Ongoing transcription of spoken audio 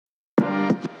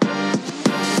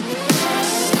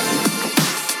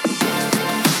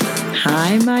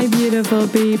Hi, my beautiful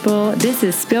people. This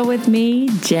is Spill With Me,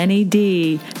 Jenny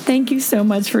D. Thank you so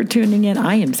much for tuning in.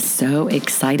 I am so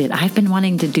excited. I've been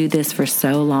wanting to do this for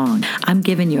so long. I'm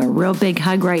giving you a real big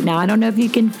hug right now. I don't know if you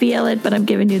can feel it, but I'm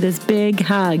giving you this big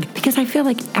hug because I feel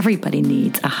like everybody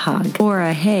needs a hug or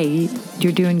a, hey,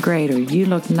 you're doing great, or you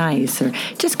look nice, or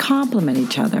just compliment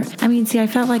each other. I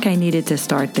felt like I needed to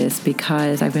start this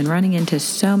because I've been running into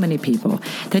so many people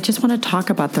that just want to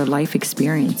talk about their life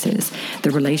experiences,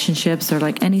 the relationships, or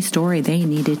like any story they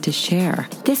needed to share.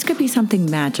 This could be something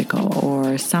magical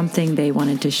or something they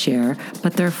wanted to share,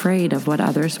 but they're afraid of what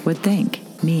others would think,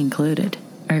 me included.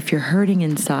 Or if you're hurting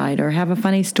inside or have a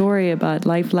funny story about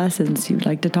life lessons you'd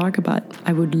like to talk about,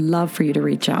 I would love for you to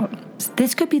reach out.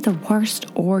 This could be the worst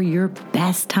or your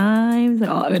best times.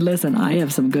 Oh, listen, I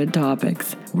have some good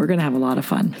topics. We're going to have a lot of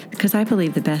fun because I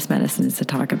believe the best medicine is to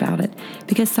talk about it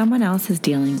because someone else is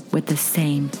dealing with the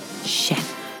same shit.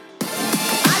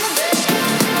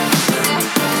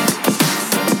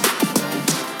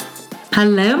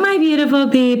 Hello, my beautiful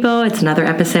people. It's another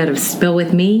episode of Spill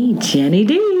With Me, Jenny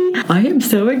D. I am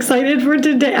so excited for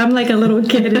today. I'm like a little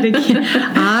kid again.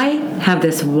 I have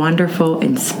this wonderful,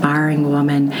 inspiring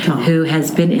woman who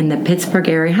has been in the Pittsburgh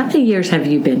area. How many years have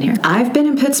you been here? I've been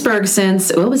in Pittsburgh since,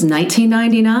 it was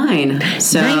 1999.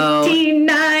 So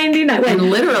 1999. And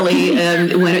literally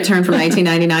when it turned from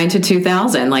 1999 to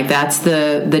 2000, like that's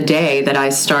the day that I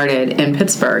started in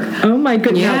Pittsburgh. Oh my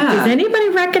goodness. Yeah. Now, does anybody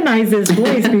recognize this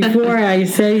voice before I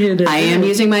say who this is? I am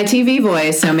using my TV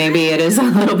voice, so maybe it is a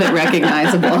little bit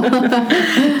recognizable.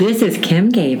 This is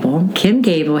Kym Gable. Kym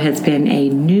Gable has been a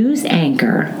news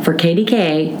anchor for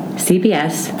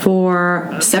KDKA-CBS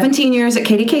for 17 years at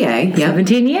KDKA. Yep.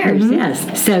 17 years,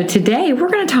 yes. So today we're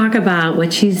going to talk about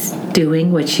what she's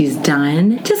doing, what she's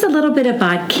done, just a little bit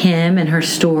about Kym and her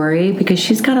story because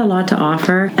she's got a lot to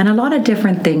offer and a lot of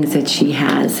different things that she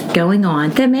has going on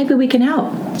that maybe we can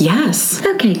help. Yes.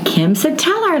 Okay, Kym, so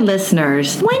tell our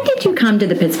listeners, when did you come to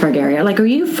the Pittsburgh area? Like, are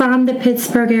you from the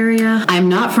Pittsburgh area? I'm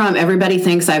not from. Everybody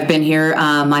thinks I've been here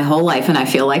my whole life, and I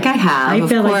feel like I have, I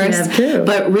feel like you have too.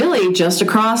 But really, just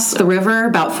across the river,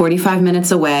 about 45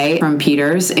 minutes away from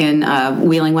Peters in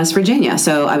Wheeling, West Virginia.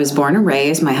 So I was born and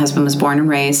raised. My husband was born and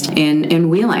raised in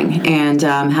Wheeling, and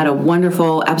had a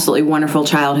wonderful, absolutely wonderful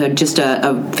childhood. Just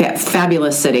a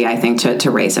fabulous city, I think,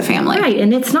 to raise a family. Right,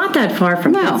 and it's not that far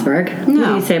from Pittsburgh. No. What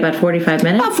do you say, about 45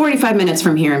 minutes? About 45 minutes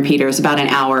from here in Peters, about an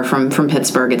hour from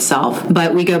Pittsburgh itself.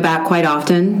 But we go back quite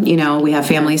often. You know, we have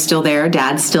family still there.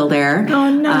 Dad's still there. Oh,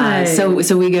 nice.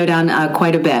 So we go down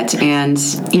quite a bit. And,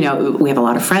 you know, we have a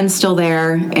lot of friends still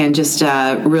there. And just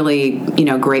really, you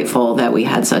know, grateful that we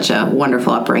had such a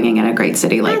wonderful upbringing in a great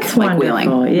city like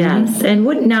Wheeling. Yes. Mm-hmm.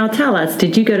 And now tell us,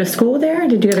 did you go to school there?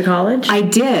 Did you go to college? I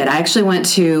did. I actually went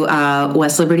to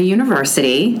West Liberty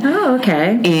University. Oh,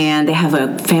 okay. And they have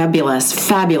a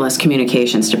fabulous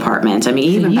communications department. I mean,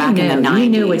 even back in the 90s. You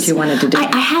knew what you wanted to do.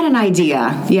 I had an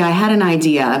idea. Yeah, I had an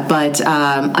idea. But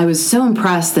I was so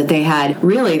impressed that they had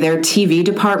really their TV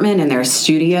department and their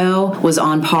studio was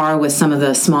on par with some of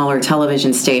the smaller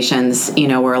television stations, you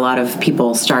know, where a lot of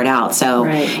people start out. So,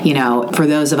 you know, for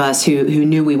those of us who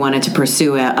knew we wanted to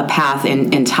pursue a path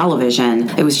in television,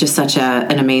 it was just such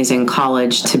an amazing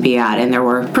college to be at. And there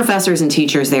were professors and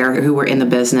teachers there who were in the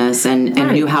business and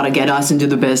knew how to get us into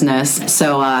the business.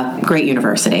 So, great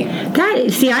university.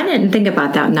 I didn't think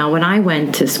about that. Now, when I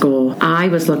went to school, I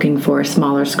was looking for a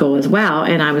smaller school as well,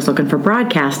 and I was looking for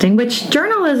broadcasting, which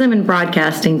journalism and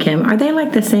broadcasting, Kym, are they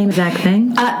like the same exact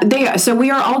thing? They are. So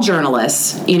we are all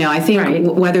journalists. You know, I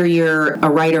think whether you're a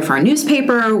writer for a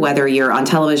newspaper, whether you're on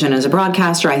television as a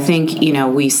broadcaster, I think, you know,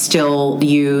 we still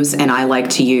use, and I like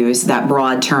to use, that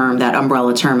broad term, that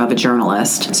umbrella term of a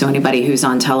journalist. So anybody who's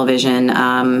on television,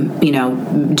 you know,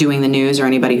 doing the news, or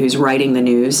anybody who's writing the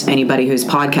news, anybody who's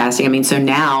podcasting. I mean, so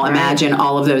now imagine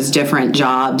all of those different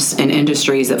jobs and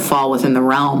industries that fall within the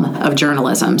realm of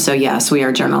journalism. So yes, we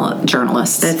are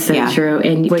journalists. That's so true.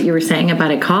 And what you were saying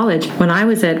about at college, when I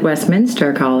was at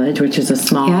Westminster College, which is a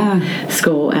small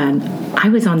school, and I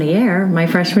was on the air my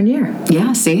freshman year.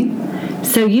 Yeah, see?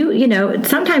 So you know,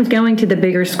 sometimes going to the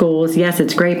bigger schools, yes,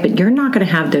 it's great, but you're not going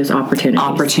to have those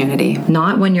opportunities.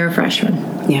 Not when you're a freshman.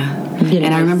 Yeah. You know,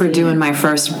 and I remember doing my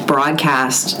first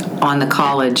broadcast on the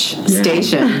college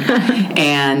station,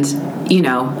 and, you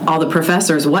know, all the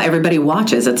professors, everybody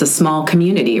watches. It's a small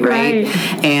community, right?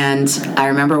 And I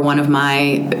remember one of my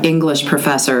English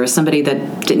professors, somebody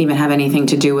that didn't even have anything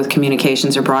to do with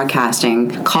communications or broadcasting,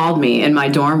 called me in my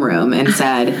dorm room and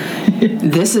said,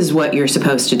 "This is what you're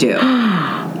supposed to do."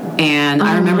 And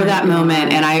I remember that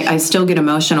moment, and I still get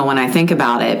emotional when I think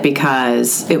about it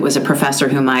because it was a professor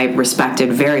whom I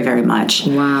respected very, very much.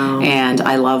 Wow. And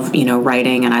I love,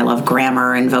 writing, and I love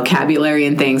grammar and vocabulary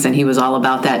and things, and he was all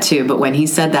about that too. But when he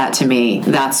said that to me,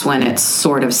 that's when it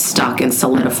sort of stuck and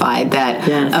solidified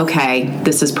that, okay,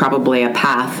 this is probably a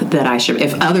path that I should,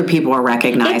 if other people are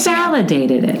recognizing it.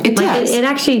 validated it. It does.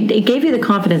 It gave you the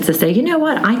confidence to say, you know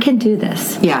what, I can do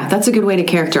this. Yeah, that's a good way to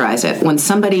characterize it. When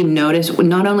somebody notices,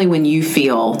 not only when you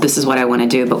feel this is what I want to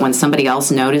do, but when somebody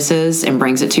else notices and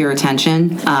brings it to your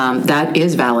attention, that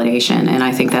is validation. And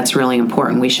I think that's really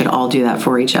important. We should all do that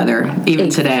for each other, even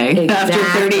today. Exactly.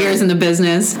 After 30 years in the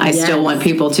business, I still want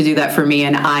people to do that for me,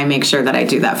 and I make sure that I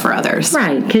do that for others.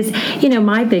 Right, because,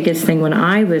 my biggest thing when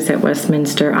I was at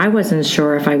Westminster, I wasn't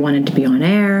sure if I wanted to be on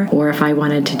air or if I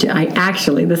wanted to do,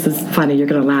 this is funny, you're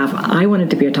going to laugh, I wanted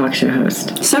to be a talk show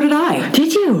host. So did I.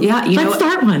 Did you? Yeah. Let's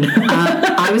start one.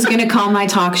 I was going to call my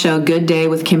talk show Good Day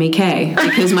with Kymmy K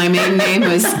because my maiden name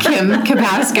was Kym Gable,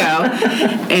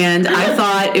 and I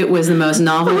thought it was the most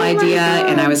novel idea,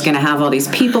 and I was going to have all these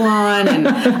people on, and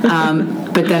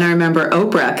but then I remember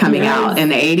Oprah coming out in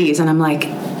the 80s, and I'm like,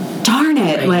 darn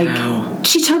it,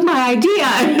 she took my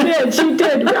idea. She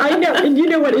did. I know. And you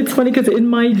know what? It's funny because in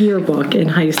my yearbook in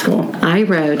high school, I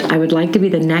wrote, I would like to be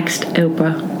the next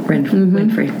Oprah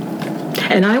Winfrey.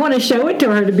 And I want to show it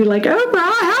to her to be like,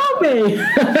 Oprah, help me.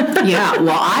 Yeah,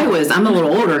 well, I'm a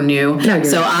little older than you. No,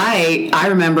 so I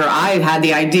remember I had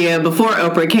the idea before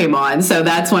Oprah came on. So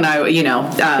that's when I,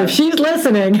 if she's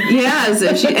listening.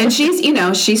 Yes. And she's,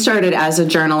 she started as a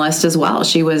journalist as well.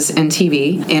 She was in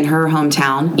TV in her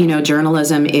hometown.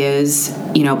 Journalism is,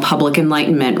 public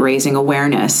enlightenment, raising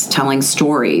awareness, telling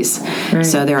stories. Right.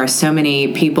 So there are so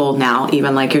many people now,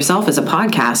 even like yourself as a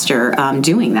podcaster,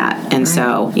 doing that. And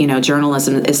so,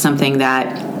 journalism is something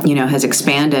that, has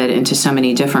expanded into so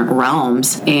many different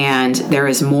realms, and there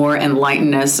is more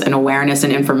enlightenedness and awareness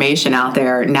and information out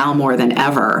there now more than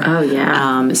ever. Oh,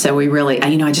 yeah. So we really,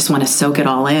 I just want to soak it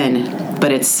all in,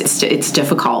 but it's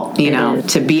difficult,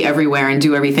 to be everywhere and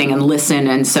do everything and listen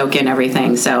and soak in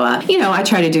everything. So, I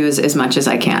try to do as much as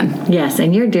I can. Yes,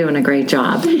 and you're doing a great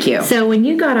job. Thank you. So when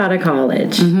you got out of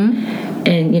college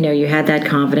and, you had that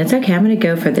confidence, okay, I'm going to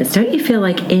go for this. Don't you feel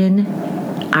like in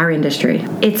our industry,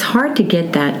 it's hard to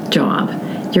get that job?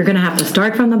 You're going to have to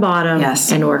start from the bottom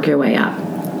and work your way up.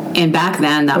 And back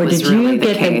then, that was really the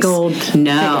case. Did you get the gold ticket?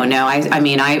 No.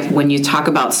 I when you talk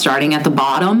about starting at the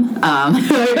bottom,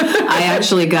 I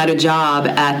actually got a job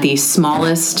at the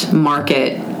smallest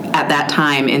market at that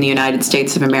time in the United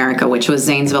States of America, which was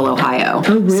Zanesville, Ohio.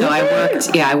 Oh, really?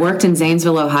 So I worked in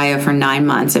Zanesville, Ohio for 9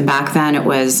 months, and back then it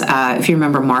was, if you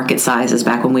remember Market Sizes,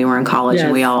 back when we were in college,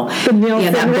 and we all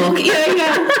that book,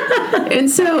 and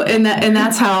so and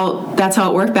that's how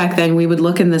it worked back then. We would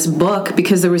look in this book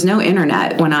because there was no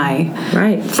internet when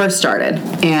I first started,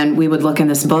 and we would look in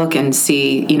this book and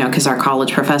see, because our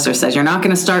college professor says you're not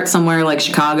going to start somewhere like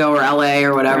Chicago or LA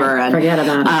or whatever, and forget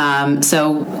about it.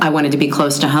 So I wanted to be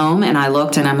close to home. And I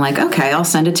looked and I'm like, okay, I'll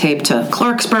send a tape to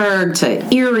Clarksburg,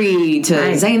 to Erie,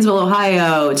 to Zanesville,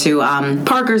 Ohio, to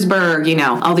Parkersburg,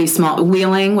 all these small,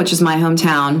 Wheeling, which is my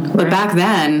hometown. Right. But back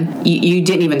then, you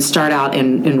didn't even start out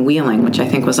in Wheeling, which I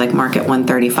think was like market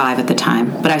 135 at the time.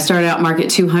 But I started out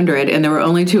market 200, and there were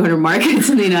only 200 markets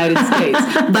in the United States.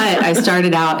 But I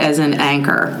started out as an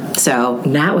anchor. So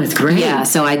that was great. Yeah,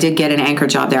 so I did get an anchor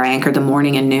job there. I anchored the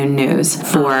morning and noon news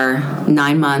for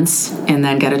 9 months and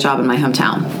then get a job in my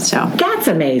hometown. So that's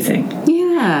amazing.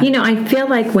 Yeah. I feel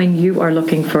like when you are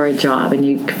looking for a job and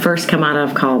you first come out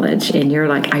of college and you're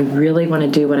like, I really want to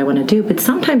do what I want to do, but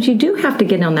sometimes you do have to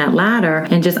get on that ladder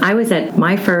and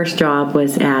my first job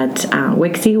was at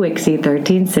Wixie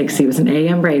 1360. It was an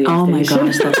AM radio station. Oh my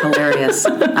gosh, that's hilarious.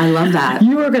 I love that.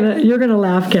 You're gonna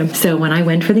laugh, Kym. So when I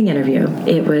went for the interview,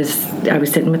 I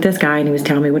was sitting with this guy and he was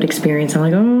telling me what experience. I'm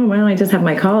like, oh, well, I just have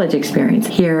my college experience.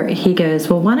 Here he goes,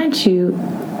 well, why don't you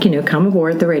come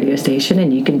aboard the radio station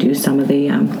and you can do some of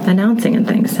the announcing and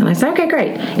things. And I said, okay,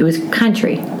 great. It was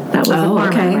country. That was the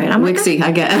format, right? I'm Wixie, like,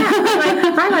 I get it.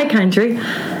 Yeah, I like country.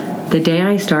 The day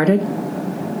I started,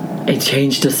 it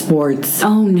changed to sports.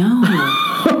 Oh, no.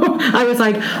 I was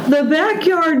like, the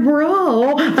backyard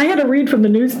brawl. I had to read from the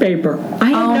newspaper. I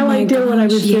had no idea what I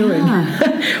was doing.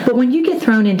 But when you get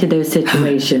thrown into those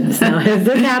situations, now has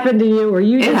this happened to you? Or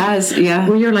it has, yeah.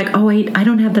 Where you're like, oh wait, I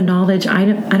don't have the knowledge. I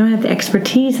don't have the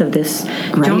expertise of this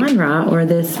genre or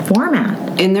this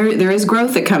format. And there is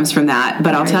growth that comes from that.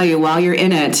 But I'll tell you, while you're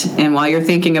in it and while you're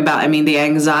thinking about, the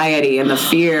anxiety and the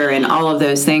fear and all of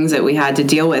those things that we had to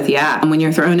deal with, and when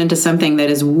you're thrown into something that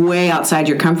is way outside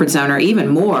your comfort zone or even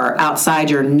more, are outside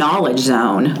your knowledge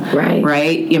zone.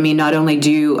 Right? I mean, not only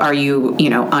are you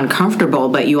uncomfortable,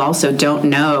 but you also don't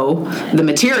know the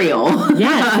material.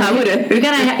 Yeah.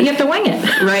 You have to wing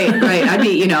it. Right.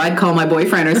 I'd call my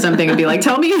boyfriend or something and be like,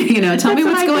 tell me what's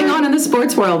going on in the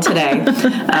sports world today.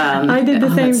 I did the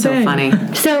same thing. So funny.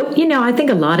 So, I think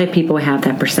a lot of people have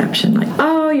that perception, like,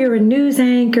 oh, you're a news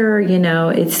anchor,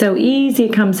 it's so easy,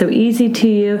 it comes so easy to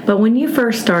you. But when you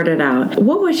first started out,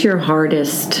 what was your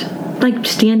hardest, like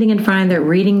standing in front of there,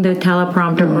 reading the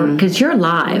teleprompter, because you're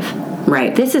live.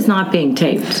 Right. This is not being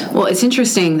taped. Well, it's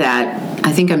interesting that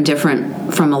I think I'm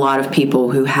different from a lot of people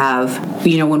who have,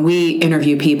 when we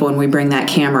interview people and we bring that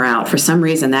camera out, for some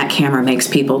reason that camera makes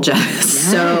people just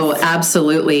so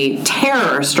absolutely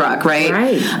terror struck, right?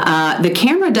 The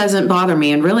camera doesn't bother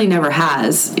me and really never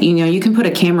has. You can put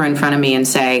a camera in front of me and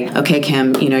say, okay,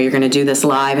 Kym, you're going to do this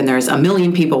live and there's 1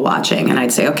 million people watching. And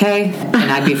I'd say, okay, and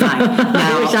I'd be fine.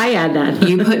 Now, I wish I had that.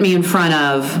 You put me in front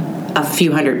of a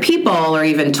few hundred people or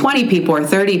even 20 people or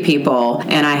 30 people,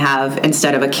 and I have,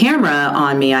 instead of a camera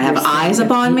on me, I have eyes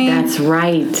upon me. That's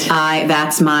right.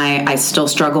 I still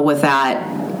struggle with that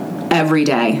every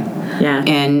day. Yeah.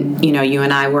 And, you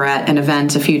and I were at an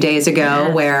event a few days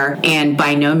ago and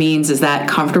by no means is that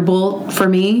comfortable for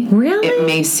me. Really? It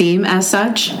may seem as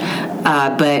such,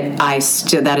 but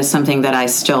that is something that I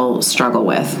still struggle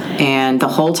with. And the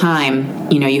whole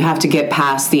time, you have to get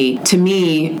past to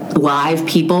me, live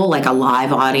people, like a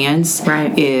live audience,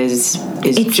 is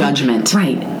judgment.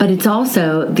 Right. But it's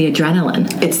also the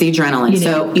adrenaline. It's the adrenaline.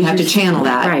 So you have to channel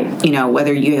that. Right.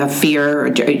 Whether you have fear,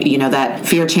 that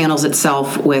fear channels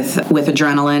itself with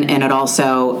adrenaline, and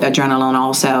adrenaline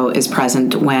also is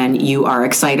present when you are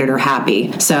excited or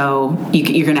happy. So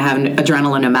you're going to have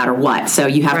adrenaline no matter what. So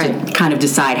you have to kind of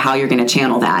decide how you're going to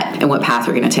channel that and what path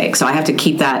you're going to take. So I have to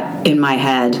keep that in my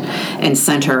head and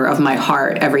center of my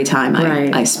heart every time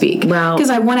I speak. Well,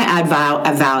 because I want to add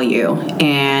value.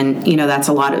 And, that's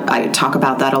I talk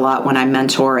about that a lot when I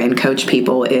mentor and coach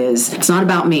people, is it's not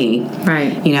about me.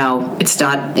 Right. It's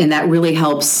not, and that really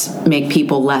helps make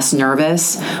people less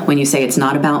nervous when you say it's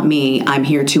not about me. I'm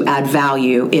here to add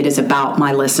value. It is about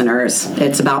my listeners.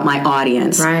 It's about my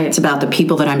audience. Right. It's about the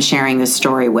people that I'm sharing this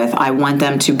story with. I want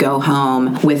them to go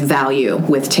home with value,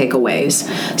 with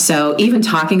takeaways. So even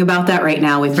talking about that right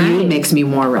now with you makes me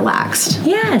more relaxed.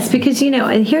 Yes, because,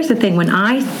 here's the thing. When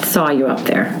I saw you up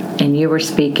there and you were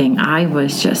speaking, I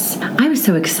was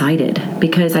so excited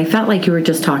because I felt like you were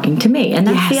just talking to me. And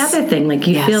that's the other thing. Like,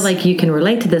 you feel like you can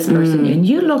relate to this person, and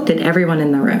you looked at everyone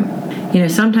in the room.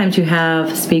 Sometimes you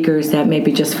have speakers that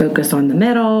maybe just focus on the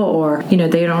middle, or,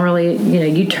 they don't really,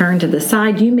 you turn to the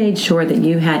side. You made sure that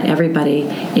you had everybody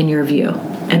in your view.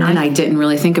 And I didn't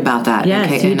really think about that.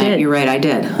 Yes, you did. You're right, I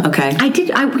did. Okay. I did.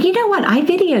 You know what? I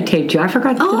videotaped you. I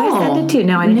forgot. Did I send it to you?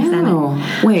 No, I didn't send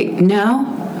it. Wait,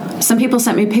 no? Some people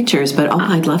sent me pictures, but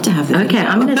I'd love to have the video. Okay,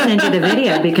 I'm going to send you the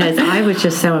video because I was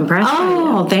just so impressed.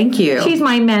 Oh, thank you. She's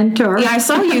my mentor. Yeah, I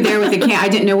saw you there with the camera. I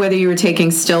didn't know whether you were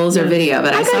taking stills or video,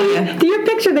 but I saw you. Your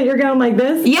picture that you're going like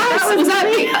this? Yes, was that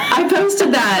me? I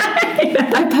posted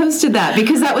that. I posted that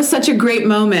because that was such a great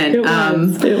moment. It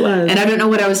was. And I don't know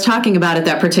what I was talking about at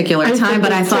that particular time,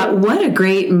 but I thought, what a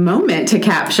great moment to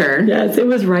capture. Yes, it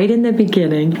was right in the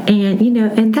beginning. And,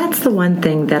 and that's the one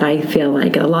thing that I feel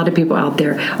like a lot of people out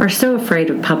there are so afraid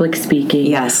of public speaking.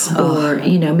 Yes. Or,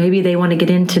 maybe they want to get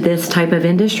into this type of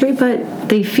industry, but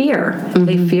they fear. Mm-hmm.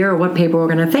 They fear what people are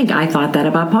going to think. I thought that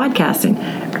about podcasting.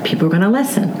 Are people going to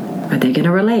listen? Are they going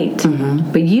to relate?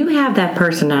 Mm-hmm. But you have that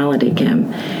personality, Kym,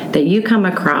 that you come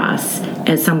across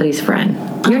as somebody's friend.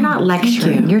 You're not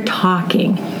lecturing. You're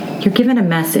talking. You're giving a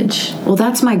message. Well,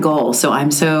 that's my goal. So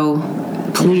I'm so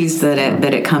pleased that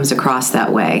it comes across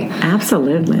that way.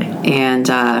 Absolutely. And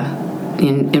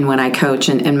and when I coach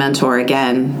and mentor,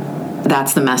 again,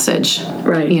 that's the message,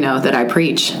 that I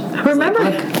preach. Remember,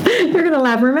 you're going to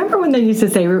laugh. Remember when they used to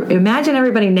say, imagine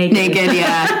everybody naked? Naked,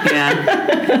 yeah.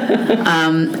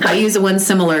 I use one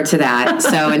similar to that.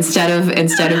 So instead of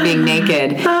being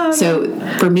naked, so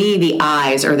for me, the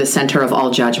eyes are the center of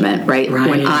all judgment, right?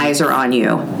 When eyes are on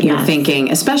you, you're thinking,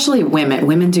 especially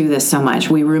women do this so much.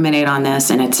 We ruminate on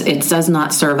this, and it does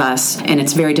not serve us, and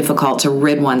it's very difficult to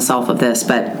rid oneself of this.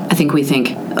 But I think we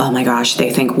think, oh my gosh,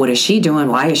 they think, what is she doing?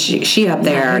 Why is she up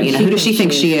there? Who does she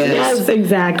think she is? Yes,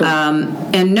 exactly.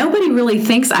 And nobody nobody really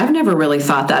thinks. I've never really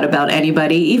thought that about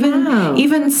anybody.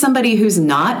 Even somebody who's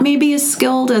not maybe as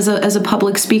skilled as a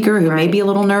public speaker, who may be a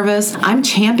little nervous. I'm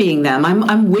championing them.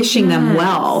 I'm wishing them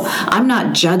well. I'm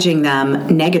not judging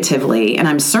them negatively, and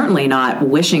I'm certainly not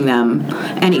wishing them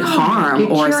any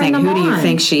harm or saying, who do you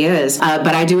think she is? But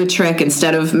I do a trick.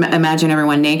 Instead of imagine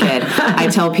everyone naked, I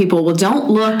tell people, well, don't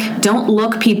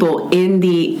look people in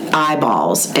the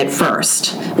eyeballs at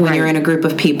first when you're in a group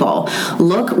of people.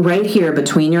 Look right here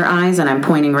between your eyes, and I'm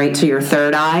pointing right to your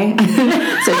third eye.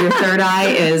 So your third eye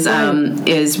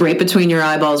is right between your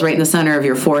eyeballs, right in the center of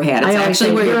your forehead. It's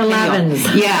actually where your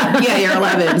 11s. Yeah, your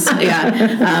 11s.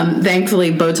 Yeah.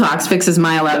 Thankfully, Botox fixes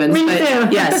my 11s. Me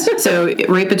too. Yes. So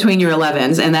right between your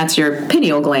 11s, and that's your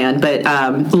pineal gland. But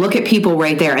look at people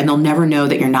right there, and they'll never know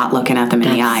that you're not looking at them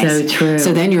in the eyes. So true.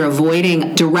 So then you're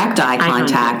avoiding direct eye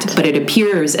contact, but it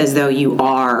appears as though you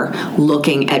are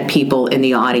looking at people in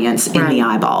the audience in the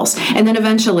eyeballs. And then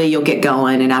eventually you'll get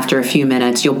going, and after a few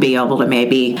minutes you'll be able to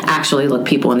maybe actually look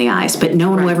people in the eyes. But no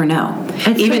one will ever know.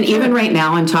 Even right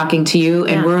now I'm talking to you,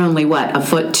 and we're only a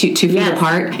foot, two feet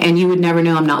apart, and you would never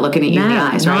know I'm not looking at you in the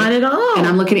eyes, right? Not at all. And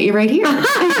I'm looking at you right here.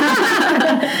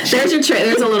 There's your trick.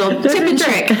 There's a little tip and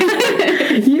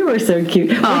trick. You are so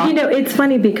cute. Well, it's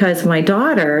funny because my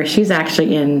daughter, she's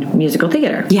actually in musical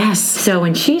theater. Yes. So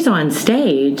when she's on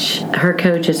stage, her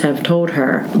coaches have told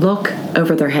her, look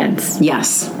over their heads.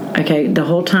 Yes. Okay, the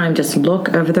whole time, just look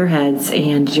over their heads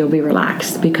and you'll be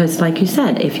relaxed. Because like you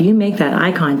said, if you make that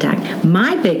eye contact,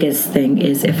 my biggest thing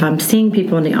is if I'm seeing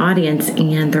people in the audience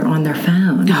and they're on their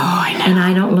phone. Oh, I know. And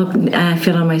I don't look, I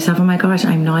feel on myself, oh my gosh,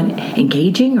 I'm not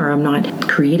engaging, or I'm not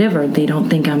creative, or they don't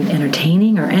think I'm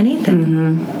entertaining or anything.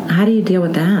 Mm-hmm. How do you deal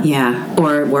with that? Yeah,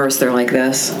 or worse, they're like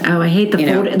this. Oh, I hate the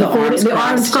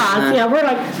arms crossed. Yeah, we're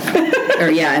like... Or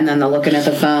and then they're looking at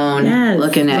the phone,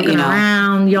 looking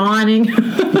around, yawning.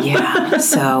 Yeah,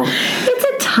 so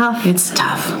it's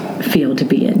tough field to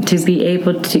be in, to be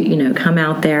able to come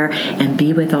out there and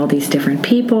be with all these different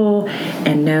people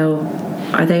and know,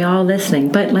 are they all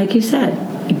listening? But like you said,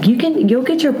 you'll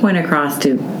get your point across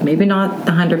to maybe not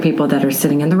the 100 people that are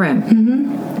sitting in the room,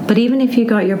 mm-hmm. but even if you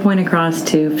got your point across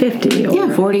to 50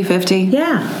 or 40, 50,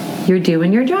 you're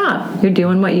doing your job. You're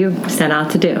doing what you set out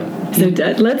to do. So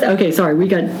we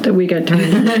got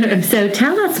turned. So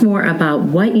tell us more about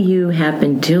what you have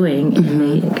been doing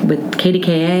with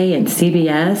KDKA and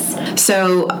CBS.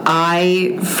 So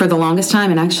I, for the longest time,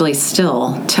 and actually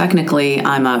still, technically,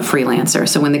 I'm a freelancer.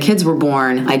 So when the kids were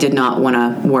born, I did not want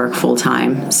to work full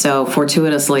time. So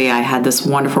fortuitously, I had this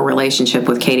wonderful relationship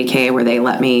with KDKA where they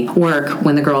let me work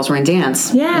when the girls were in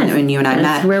dance. Yes, and you and I met.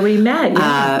 That's where we met.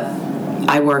 Yeah.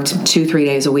 I worked 2-3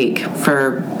 days a week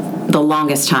for the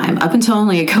longest time, up until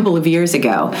only a couple of years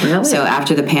ago. Really? So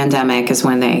after the pandemic is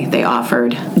when they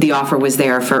offered. The offer was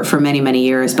there for many, many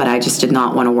years, but I just did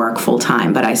not want to work full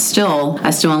time. But I still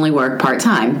only work part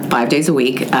time, 5 days a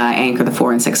week, anchor the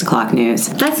 4 and 6 o'clock news.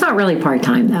 That's not really part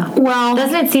time though. Well,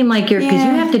 doesn't it seem like because you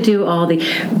have to do all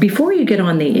before you get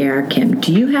on the air, Kym,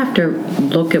 do you have to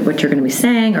look at what you're going to be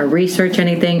saying or research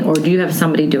anything, or do you have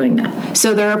somebody doing that?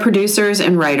 So there are producers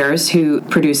and writers who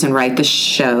produce and write the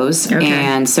shows,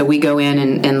 and so we go in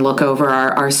and look over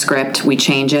our script. We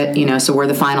change it, so we're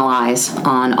the final eyes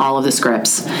on all of the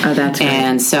scripts. Oh, that's great.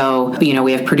 And so,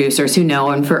 we have producers who know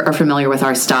and are familiar with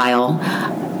our style,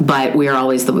 but we are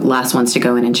always the last ones to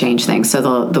go in and change things.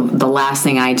 So the last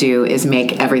thing I do is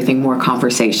make everything more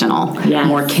conversational,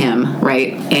 more Kym,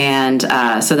 right? And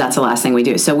so that's the last thing we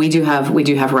do. So we do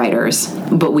have writers,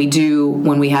 but we do,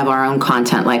 when we have our own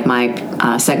content, like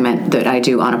my segment that I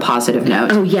do on a positive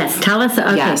note. Oh yes, tell us.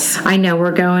 Okay, yes. I know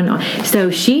we're going on. So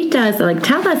she does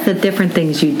tell us the different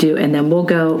things you do, and then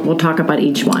we'll talk about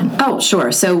each one. Oh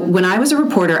sure. So when I was a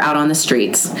reporter out on the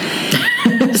streets.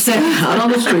 Out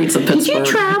on the streets of Pittsburgh. Did you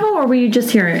travel, or were you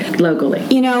just here locally?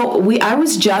 I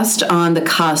was just on the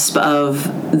cusp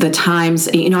of the times.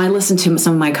 I listened to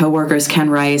some of my coworkers, Ken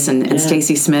Rice and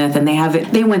Stacey Smith, and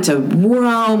they went to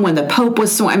Rome when the Pope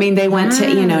was. They went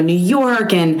to New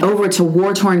York and over to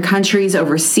war-torn countries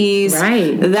overseas.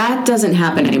 Right. That doesn't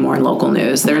happen anymore in local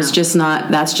news. That's just not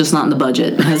in the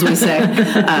budget, as we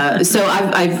say. So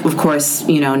I've of course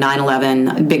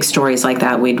 9/11, big stories like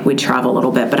that. We'd travel a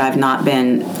little bit, but I've not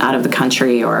been out of the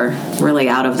country or really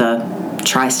out of the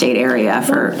tri-state area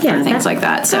for things like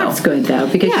that. So that's good, though,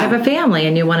 because you have a family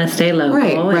and you want to stay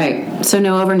local. Right. So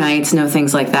no overnights, no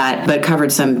things like that, but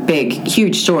covered some big,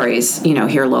 huge stories,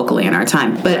 here locally in our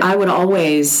time. But I would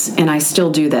always, and I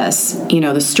still do this,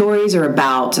 the stories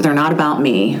they're not about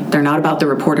me. They're not about the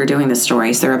reporter doing the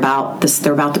stories. They're about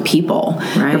the people.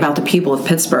 Right. They're about the people of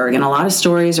Pittsburgh. And a lot of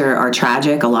stories are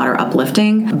tragic, a lot are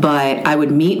uplifting, but I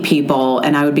would meet people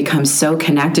and I would become so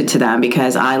connected to them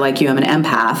because I, like you, am an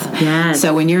empath. Yes.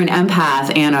 So when you're an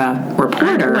empath and a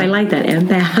reporter. I like that,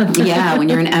 empath. Yeah, when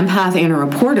you're an empath and a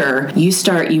reporter,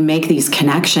 you make these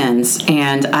connections,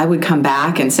 and I would come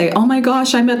back and say, oh my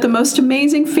gosh, I met the most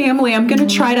amazing family. I'm going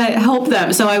to try to help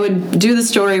them. So I would do the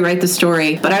story, write the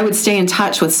story, but I would stay in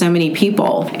touch with so many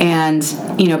people, and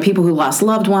people who lost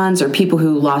loved ones, or people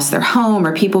who lost their home,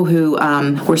 or people who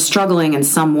were struggling in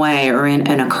some way or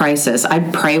in a crisis.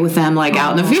 I'd pray with them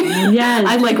out in the field. Yes.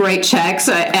 I'd write checks,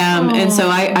 and so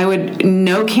I would.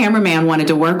 No cameraman wanted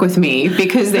to work with me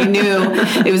because they knew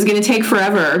it was going to take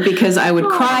forever, because I would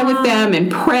cry with them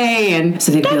and pray, and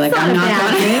so they'd be like, I'm not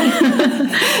going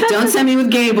to. Don't send me with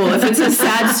Gable if it's a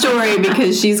sad story,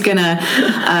 because she's going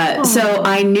to. So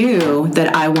I knew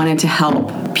that I wanted to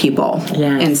help people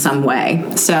in some way.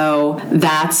 So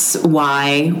that's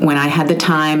why when I had the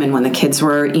time and when the kids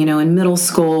were, in middle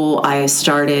school, I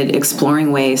started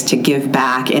exploring ways to give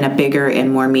back in a bigger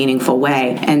and more meaningful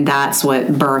way. And that's what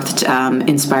birthed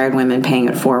Inspired Women Paying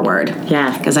It Forward.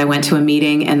 Yeah. Because I went to a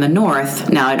meeting in the North.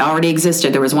 Now, it already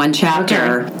existed. There was one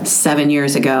chapter 7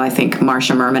 years ago. I think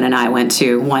Marsha Merman and I went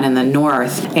to one in the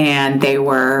North, and they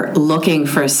were looking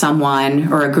for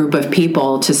someone or a group of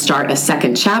people to start a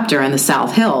second chapter in the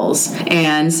South Hills.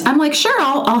 And I'm like, sure,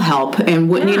 I'll help. And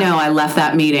wouldn't you know, I left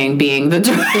that meeting being the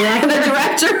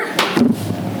director.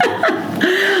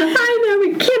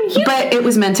 But it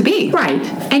was meant to be. Right.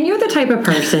 And you're the type of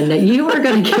person that you are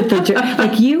going to get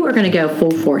the you are going to go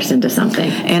full force into something.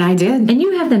 And I did. And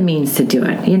you have the means to do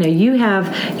it.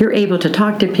 You're able to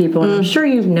talk to people, and I'm sure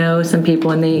you know some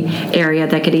people in the area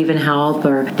that could even help,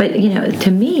 but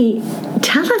to me,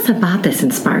 tell us about this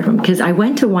Inspired Woman, because I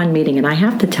went to one meeting, and I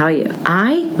have to tell you,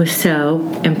 I was so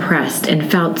impressed and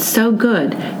felt so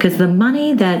good, because the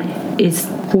money that is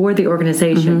for the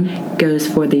organization goes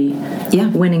for the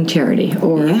winning charity,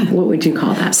 or what would you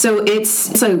call that? So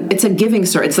it's a giving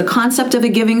circle. It's the concept of a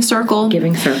giving circle.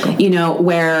 Giving circle.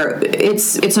 Where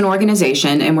it's an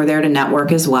organization, and we're there to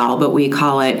network as well, but we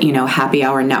call it, happy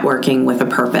hour networking with a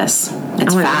purpose.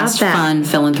 It's fast, fun,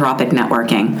 philanthropic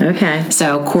networking. Okay.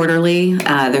 So quarterly,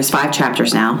 there's 5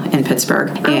 chapters now in Pittsburgh.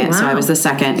 And so I was the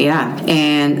second,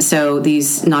 And so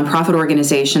these nonprofit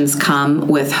organizations come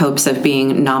with hopes of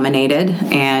being nominated,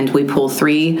 and we pull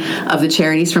 3 of the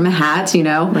charities from a hat,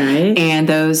 Right. And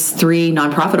those 3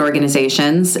 nonprofit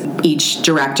organizations, each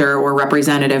director or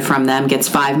representative from them gets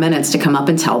 5 minutes to come up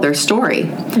and tell their story.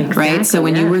 Exactly, right? So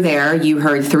when you were there, you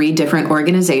heard 3 different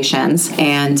organizations,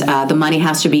 and the money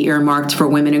has to be earmarked for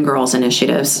women and girls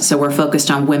initiatives. So we're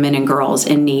focused on women and girls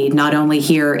in need, not only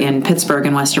here in Pittsburgh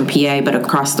and Western PA, but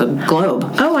across the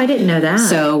globe. Oh, I didn't know that.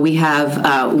 So we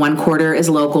have one quarter is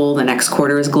local, the next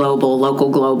quarter is global,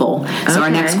 local, global. So our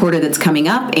next quarter that's coming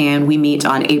up, and we meet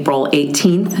on April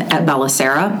 18th at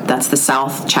Belisara. That's the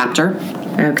South chapter.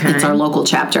 Okay. It's our local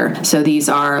chapter. So these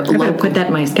are local. Put that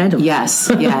in my schedule. Yes.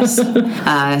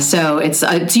 So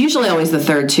it's usually always the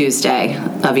 3rd Tuesday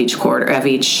of each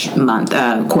month.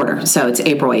 So it's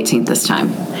April 18th this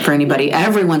time. For anybody,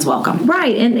 everyone's welcome.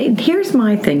 Right. And here's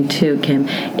my thing too, Kym,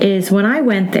 is when I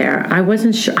went there, I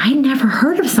wasn't sure. I never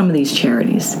heard of some of these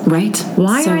charities. Right.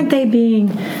 Why aren't they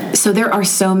being? So there are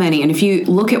so many. And if you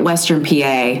look at Western PA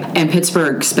and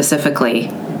Pittsburgh specifically,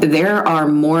 there are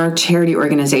more charity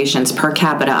organizations per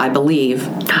capita, I believe.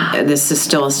 This is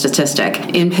still a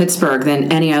statistic in Pittsburgh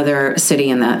than any other city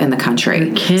in the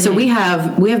country. So we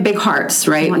have big hearts,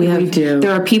 right? We do.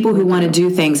 There are people who want to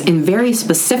do things in very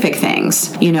specific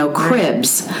things.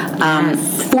 cribs,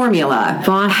 formula,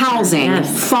 housing,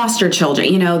 foster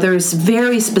children. There's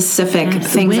very specific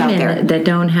things out there that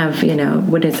don't have.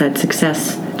 What is that?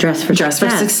 Dress for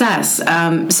success.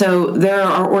 So there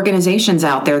are organizations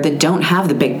out there that don't have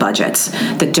the big budgets,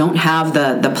 that don't have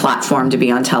the platform to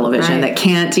be on television, that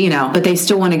can't, but they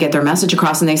still want to get their message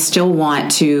across, and they still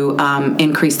want to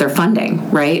increase their funding,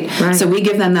 right? So we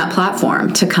give them that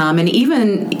platform to come, and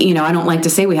even, I don't like to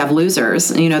say we have losers.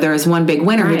 There is one big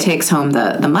winner who takes home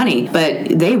the money,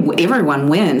 but everyone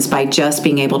wins by just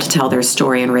being able to tell their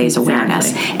story and raise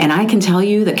awareness. And I can tell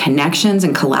you the connections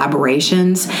and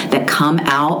collaborations that come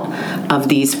out of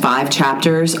these 5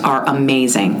 chapters are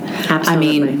amazing. Absolutely. I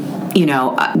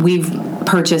mean, we've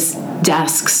purchased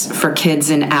desks for kids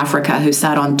in Africa who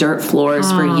sat on dirt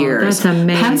floors for years. That's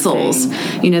amazing. Pencils.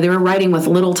 They were writing with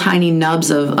little tiny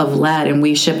nubs of lead, and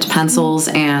we shipped pencils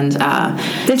and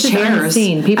this chairs. Is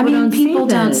unseen. People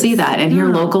don't see that. And here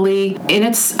locally, and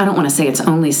I don't want to say it's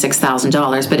only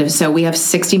 $6,000, but we have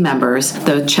 60 members,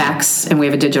 the checks, and we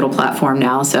have a digital platform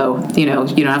now, so you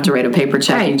don't have to write a paper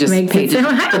check. Right. You just pay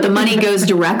but the money goes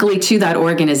directly to that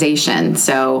organization.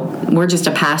 So we're just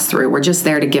a pass-through. We're just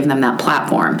there to give them that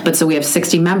platform. But so we have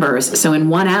 60 members. So in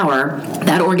 1 hour,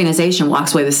 that organization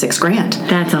walks away with $6,000.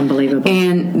 That's unbelievable.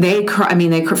 And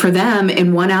for them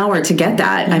in 1 hour to get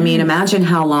that, imagine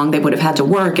how long they would have had to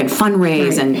work and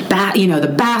fundraise and the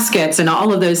baskets and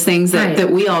all of those things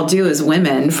that we all do as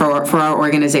women for our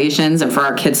organizations and for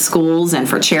our kids' schools and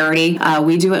for charity.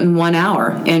 We do it in 1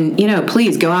 hour. And,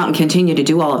 please go out and continue to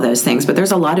do all of those things. But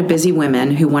there's a lot of busy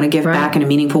women who want to give back in a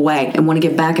meaningful way and want to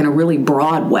give back in a really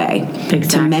broad way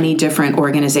to many different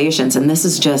organizations. And this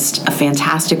is just a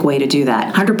fantastic way to do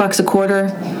that. $100 a quarter.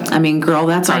 Girl,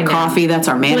 that's our coffee. That's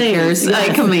our manicures.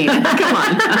 Yes. Come on.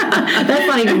 That's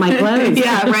not even my clothes.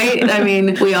 Yeah,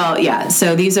 right? We all,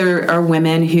 So these are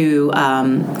women who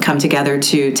come together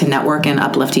to network and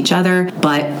uplift each other.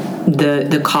 But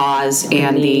the cause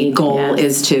and the goal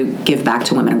is to give back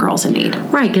to women and girls in need.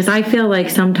 Right, because I feel like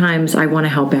sometimes I want to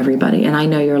help everybody, and I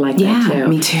know you're like that too. Yeah,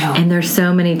 me too. And there's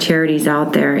so many charities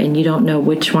out there, and you don't know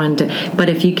which one to. But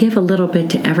if you give a little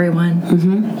bit to everyone,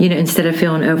 instead of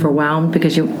feeling overwhelmed,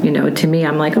 because to me,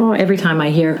 I'm like, every time I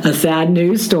hear a sad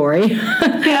news story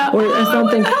or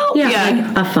something,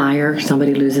 like a fire,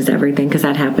 somebody loses everything, because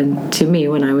that happened to me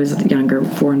when I was younger,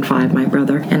 4 and 5. My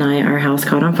brother and our house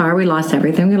caught on fire. We lost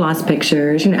everything. We lost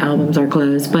pictures, albums, our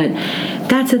clothes. But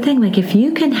that's the thing. Like, if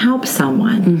you can help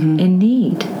someone in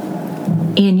need,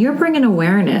 and you're bringing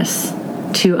awareness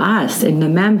to us and the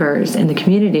members in the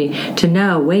community to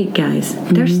know, wait, guys,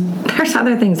 there's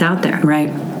other things out there,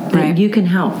 that you can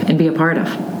help and be a part of.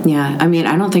 Yeah,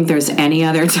 I don't think there's any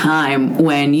other time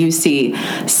when you see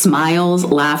smiles,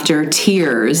 laughter,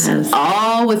 tears,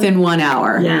 all within 1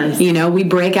 hour. Yes. We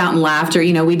break out in laughter.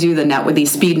 We do with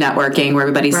these speed networking where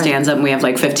everybody stands up and we have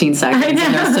like 15 seconds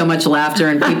and there's so much laughter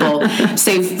and people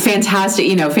say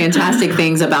fantastic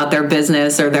things about their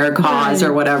business or their cause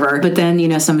or whatever. But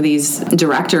then, some of these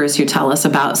directors who tell us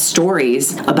about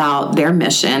stories about their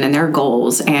mission and their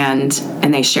goals and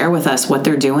they share with us what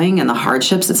they're doing and the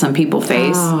hardships that some people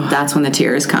face. That's when the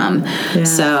tears come. Yeah.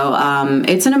 So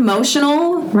it's an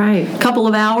emotional couple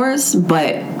of hours,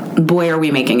 but boy, are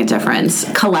we making a difference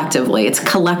collectively. It's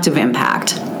collective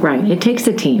impact. Right. It takes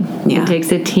a team. Yeah. It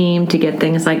takes a team to get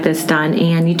things like this done,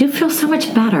 and you do feel so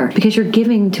much better because you're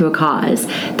giving to a cause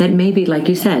that maybe, like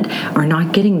you said, are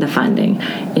not getting the funding.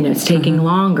 It's taking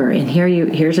longer, and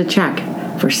here's a check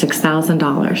for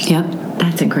 $6,000. Yep.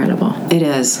 That's incredible. It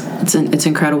is. It's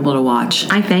incredible to watch.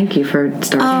 I thank you for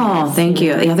starting. Oh, thank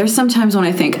you. Yeah, there's sometimes when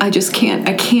I think I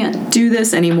can't do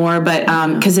this anymore, but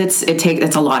because it's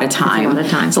a lot of time.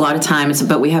 It's a lot of time.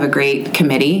 But we have a great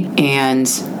committee, and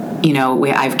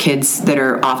I have kids that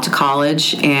are off to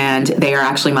college, and they are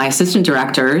actually my assistant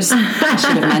directors. I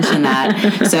should have mentioned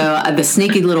that. So the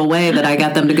sneaky little way that I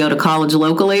got them to go to college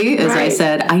locally is I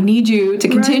said, I need you to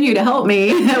continue to help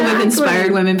me with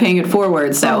Inspired Women Paying It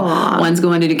Forward. So one's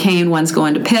going to Duquesne, one's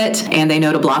going to Pitt, and they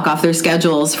know to block off their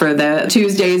schedules for the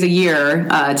Tuesdays a year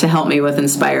to help me with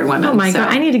Inspired Women. Oh my God,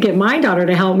 I need to get my daughter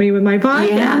to help me with my podcast.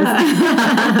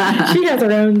 Yeah. She has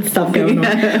her own stuff going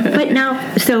on. But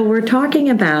now, so we're talking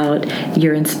about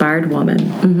your Inspired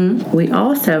Woman. We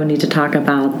also need to talk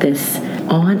about this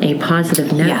on a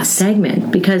positive note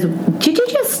segment, because did you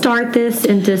just start this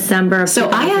in December of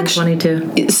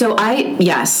 2022?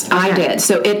 I did.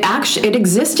 So it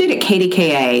existed at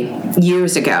KDKA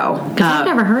years ago. I've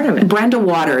never heard of it. Brenda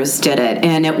Waters did it,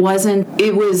 and it was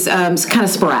kind of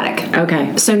sporadic.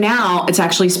 Okay. So now it's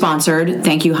actually sponsored.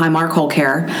 Thank you, Hi Mark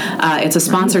Holcare. It's a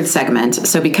sponsored segment.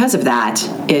 So because of that,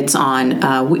 it's on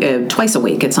twice a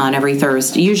week. It's on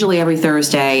usually every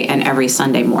Thursday and every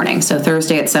Sunday morning. So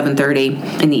Thursday at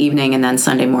 7:30 in the evening, and then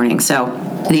Sunday morning. So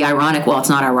it's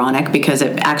not ironic because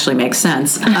it actually makes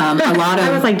sense. I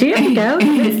was like, do you have to go?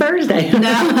 It's Thursday.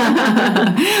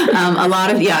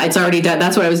 It's already done.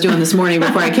 That's what I was doing this morning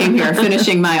before I came here,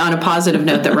 finishing my On a Positive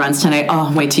Note that runs tonight.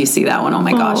 Oh, wait till you see that one. Oh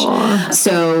my gosh.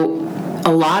 So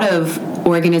a lot of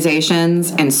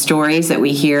organizations and stories that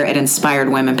we hear at Inspired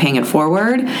Women Paying It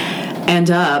Forward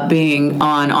end up being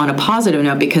on a positive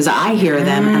note, because I hear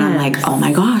them and I'm like, oh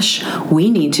my gosh, we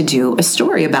need to do a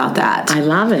story about that. I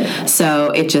love it.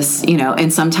 So it just,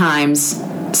 and sometimes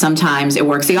sometimes it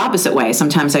works the opposite way.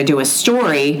 Sometimes I do a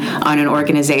story on an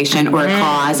organization or a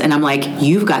cause, and I'm like,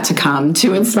 you've got to come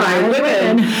to Inspire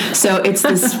Women. So it's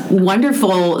this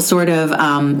wonderful sort of,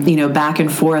 back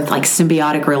and forth, like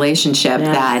symbiotic relationship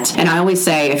that, and I always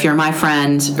say, if you're my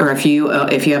friend, or if you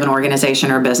have an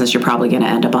organization or a business, you're probably going to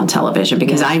end up on television,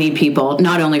 because I need people,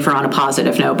 not only for on a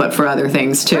positive note, but for other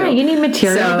things too. Right, you need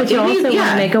material, but you also want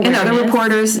to make awareness. And other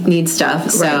reporters need stuff.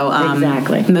 So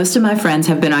exactly. Most of my friends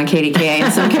have been on KDKA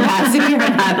in some capacity or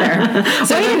another.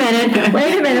 So wait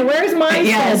a minute. Where's my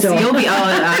schedule? You'll be.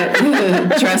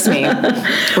 Trust me,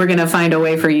 we're going to find a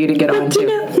way for you to get on too.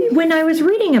 When I was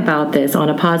reading about this on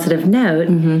a positive note,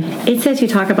 it says you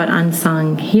talk about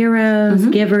unsung heroes,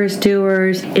 givers,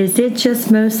 doers. Is it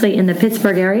just mostly in the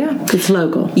Pittsburgh area? It's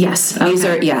local. Yes,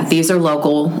 these are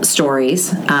local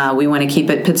stories. We want to keep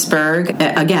it Pittsburgh.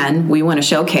 Again, we want to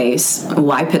showcase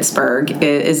why Pittsburgh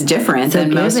is different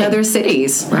than most other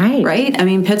cities. Right. I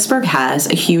mean, Pittsburgh has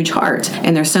a huge heart,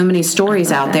 and there's so many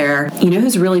stories out there. You know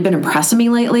who's really been impressing me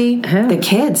lately? The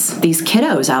kids, these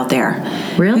kiddos out there,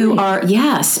 who are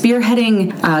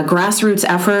spearheading grassroots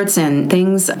efforts and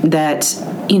things that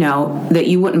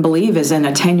you wouldn't believe is in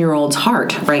a 10-year-old's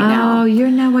heart now. Oh, you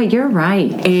know what? You're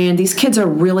right. And these kids are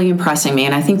really impressing me,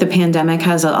 and I think the pandemic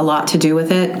has a lot to do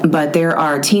with it. But there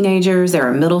are teenagers, there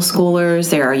are middle schoolers,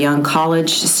 there are young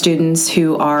college students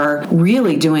who are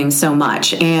really doing so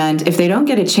much. And if they don't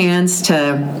get a chance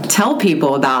to tell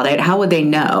people about it, how would they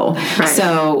know? Right.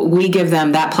 So we give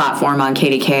them that platform on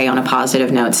KDKA on a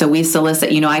positive note. So we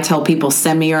solicit, I tell people,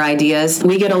 send me your ideas.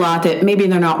 We get a lot that maybe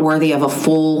they're not worthy of a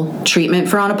full treatment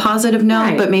for on a positive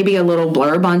note, but maybe a little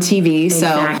blurb on TV.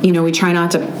 Exactly. So, we try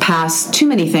not to pass too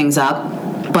many things up.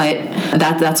 But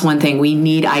that's one thing. We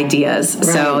need ideas. Right.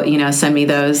 So, send me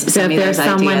those. So if there's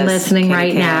someone listening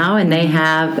right now and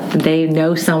they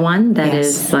know someone that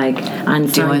is like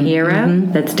unsung hero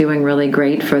that's doing really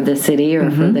great for the city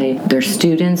or for their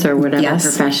students or whatever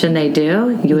profession they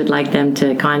do, you would like them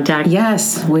to contact.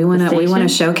 Yes, we want to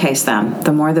showcase them.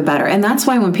 The more the better. And that's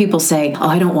why when people say, "Oh,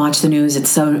 I don't watch the news. It's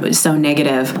so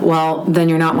negative." Well, then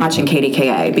you're not watching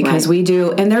KDKA, because we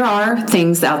do. And there are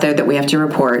things out there that we have to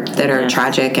report that are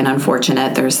tragic and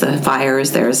unfortunate. There's the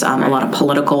fires. There's a lot of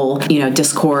political,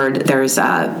 discord. There's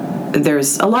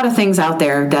a lot of things out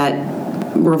there that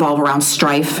revolve around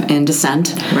strife and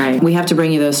dissent. Right. We have to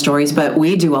bring you those stories, but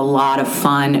we do a lot of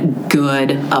fun,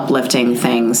 good, uplifting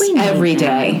things every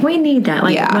day. We need that.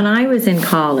 Like when I was in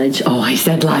college, I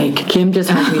said like. Kim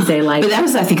just heard me say like. But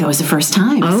I think it was the first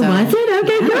time. Oh, was it?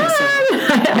 Okay, good.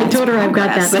 I told her I've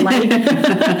got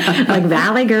that like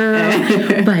Valley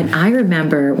girl. But I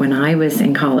remember when I was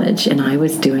in college and I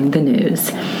was doing the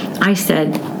news, I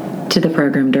said to the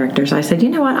program directors, I said, you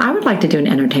know what? I would like to do an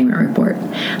entertainment report.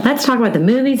 Let's talk about the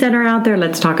movies that are out there.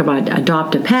 Let's talk about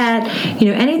adopt a pet.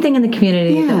 Anything in the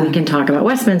community that we can talk about.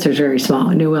 Westminster's very small.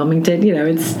 New Wilmington,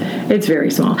 it's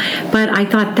very small. But I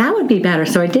thought that would be better.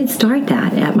 So I did start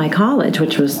that at my college,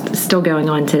 which was still going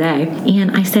on today.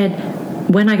 And I said,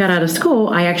 when I got out of school,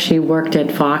 I actually worked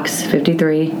at Fox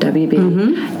 53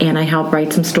 WB, and I helped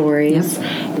write some stories,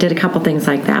 did a couple things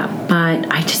like that.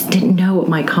 But I just didn't know what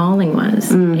my calling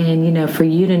was. And, for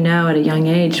you to know at a young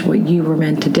age what you were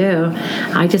meant to do,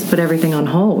 I just put everything on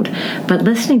hold. But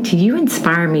listening to you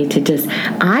inspire me to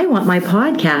I want my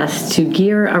podcast to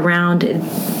gear around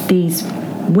these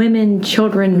women,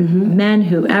 children, men,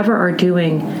 whoever are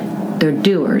doing, they're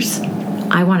doers.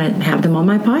 I want to have them on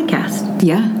my podcast.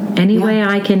 Yeah. Any way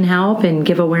I can help and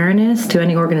give awareness to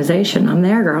any organization, I'm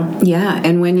there, girl. Yeah,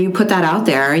 and when you put that out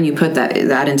there and you put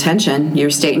that intention, you're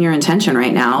stating your intention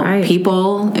right now. Right.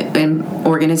 People and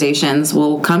organizations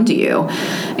will come to you,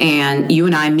 and you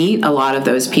and I meet a lot of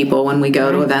those people when we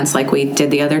go to events like we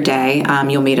did the other day.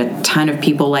 You'll meet a ton of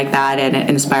people like that at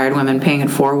Inspired Women Paying It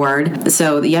Forward.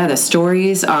 So the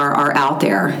stories are out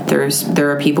there.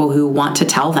 There are people who want to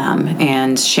tell them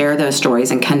and share those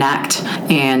stories and connect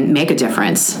and make a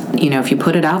difference. If you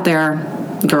put it out there,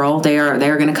 girl, they're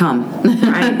going to come.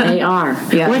 Right, they are.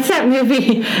 Yeah. What's that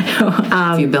movie?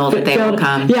 If you build it, they will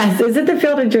come. Yes. Is it The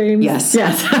Field of Dreams? Yes.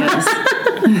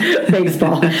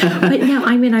 Baseball. But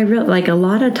I really like a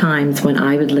lot of times when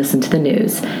I would listen to the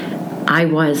news, I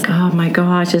was, oh my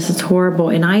gosh, this is horrible.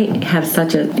 And I have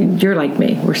you're like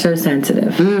me, we're so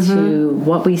sensitive to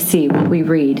what we see, what we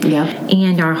read,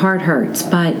 and our heart hurts.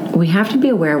 But we have to be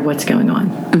aware of what's going on.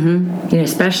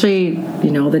 Especially,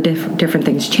 the different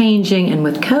things changing. And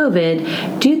with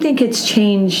COVID, do you think it's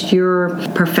changed your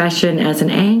profession as an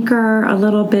anchor a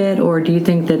little bit? Or do you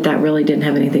think that really didn't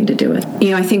have anything to do with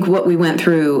it? I think what we went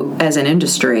through as an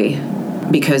industry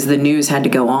because the news had to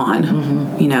go on.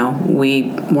 Mm-hmm. You know,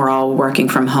 we were all working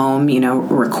from home, you know,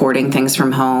 recording things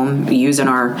from home, using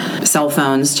our cell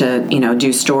phones to, you know,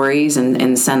 do stories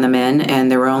and send them in. And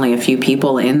there were only a few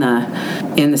people in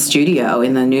the studio,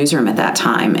 in the newsroom at that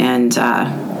time. And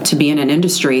to be in an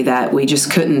industry that we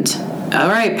just couldn't, all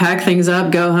right, pack things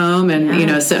up, go home, and you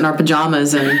know, sit in our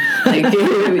pajamas and like,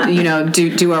 you know,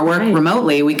 do our work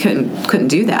remotely. We couldn't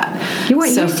do that. You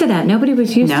weren't used to that. Nobody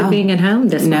was used to being at home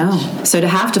this much. So to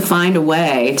have to find a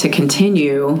way to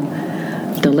continue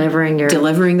delivering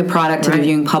the product to the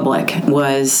viewing public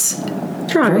was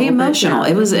very emotional.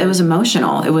 It was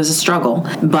emotional. It was a struggle,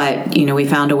 but you know, we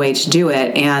found a way to do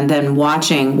it. And then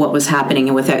watching what was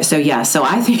happening with it. So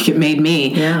I think it made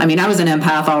me. Yeah. I mean, I was an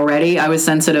empath already. I was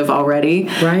sensitive already.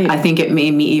 Right. I think it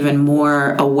made me even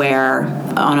more aware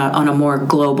on a more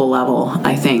global level.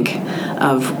 I think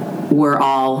of we're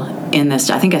all in this.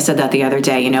 I think I said that the other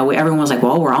day. You know, everyone was like,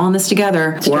 "Well, we're all in this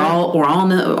together. We're all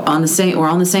on the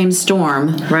same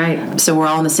storm." Right. So we're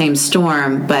all in the same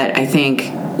storm. But I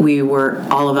think we were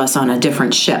all of us on a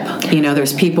different ship. You know,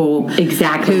 there's people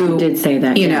who did say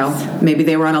that. You know, maybe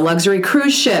they were on a luxury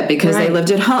cruise ship because they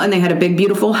lived at home and they had a big,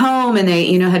 beautiful home and they,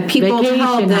 you know, had people to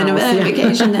help them in a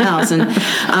vacation house.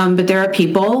 And but there are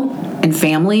people and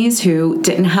families who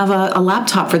didn't have a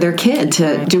laptop for their kid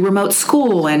to do remote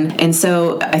school, and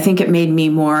so I think it made me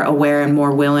more aware and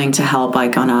more willing to help,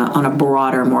 like on a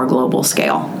broader, more global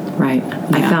scale. Right. Yeah.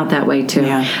 I felt that way too.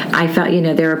 Yeah. I felt, you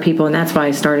know, there are people, and that's why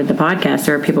I started the podcast,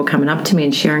 there are people coming up to me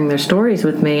and sharing their stories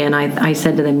with me, and I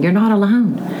said to them, you're not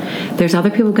alone. There's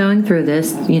other people going through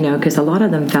this, you know, because a lot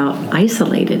of them felt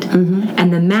isolated. Mm-hmm.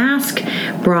 And the mask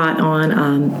brought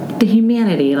on the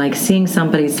humanity, like seeing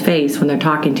somebody's face when they're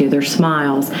talking to you, their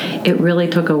smiles. It really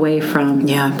took away from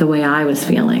the way I was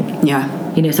feeling. Yeah.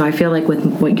 You know, so I feel like with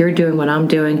what you're doing, what I'm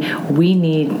doing, we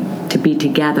need to be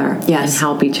together and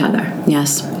help each other.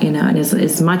 Yes. You know, and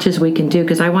as much as we can do,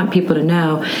 because I want people to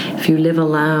know, if you live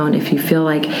alone, if you feel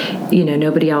like, you know,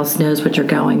 nobody else knows what you're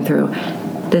going through,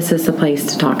 this is the place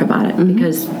to talk about it. Mm-hmm.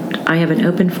 Because I have an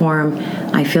open forum.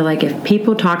 I feel like if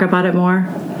people talk about it more,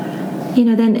 you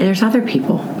know, then there's other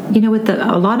people. You know,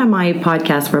 a lot of my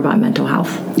podcasts were about mental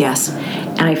health. Yes.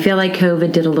 And I feel like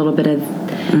COVID did a little bit of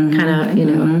kind of, you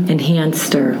know,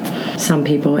 enhanced or some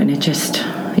people, and it just,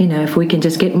 you know, if we can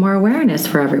just get more awareness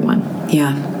for everyone.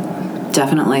 Yeah,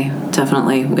 definitely.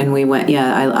 When we went,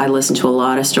 I listened to a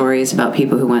lot of stories about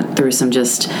people who went through some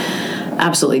just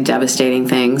absolutely devastating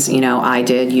things. You know, I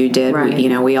did, you did.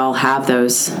 Right. We all have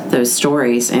those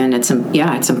stories, and it's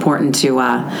important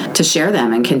to share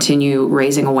them and continue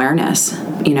raising awareness.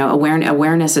 You know,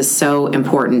 awareness is so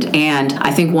important, and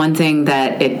I think one thing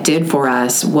that it did for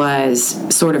us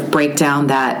was sort of break down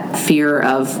that fear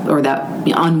of, or that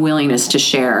unwillingness to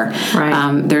share.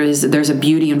 Right. There's a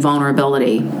beauty in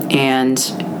vulnerability, and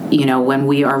you know, when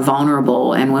we are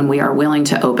vulnerable and when we are willing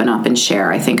to open up and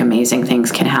share, I think amazing things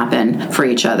can happen for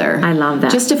each other. I love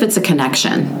that. Just if it's a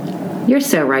connection. You're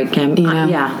so right, Kym. You know?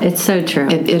 Yeah, it's so true.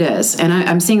 It is, and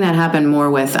I'm seeing that happen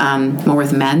more with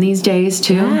men these days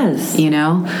too. Yes, you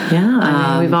know. Yeah,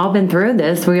 I mean, we've all been through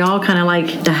this. We all kind of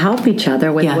like to help each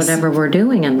other with whatever we're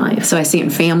doing in life. So I see it in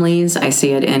families. I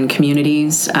see it in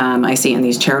communities. I see it in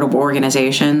these charitable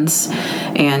organizations,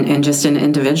 and just in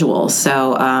individuals.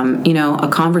 So you know, a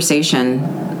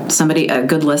conversation. A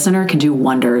good listener can do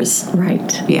wonders.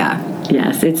 Right. Yeah.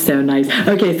 Yes, it's so nice.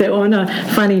 Okay, so on a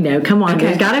funny note, come on,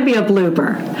 there's got to be a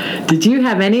blooper. Did you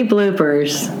have any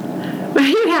bloopers?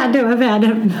 You had to have had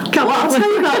them. Well, I'll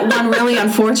tell you about one really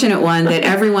unfortunate one that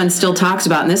everyone still talks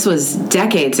about, and this was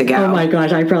decades ago. Oh my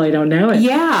gosh, I probably don't know it.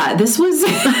 Yeah, this was.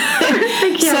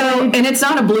 And it's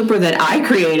not a blooper that I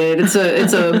created. It's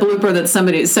a blooper that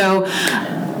somebody. So.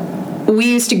 We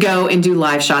used to go and do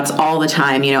live shots all the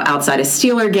time, you know, outside of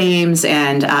Steeler games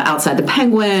and outside the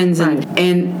Penguins. And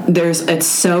it's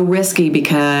so risky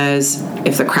because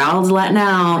if the crowd's letting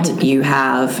out, you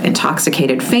have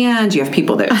intoxicated fans, you have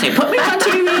people that say, put me on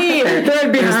TV.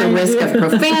 There's the risk of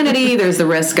profanity. There's the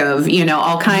risk of, you know,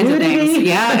 all kinds of things.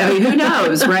 Yeah, I mean, who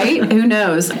knows, right? Who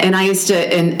knows? And I used to,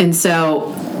 and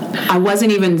so I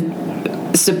wasn't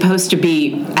even supposed to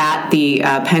be at the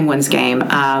Penguins game.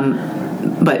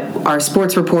 But our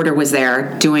sports reporter was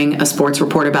there doing a sports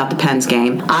report about the Pens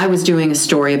game. I was doing a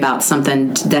story about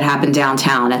something that happened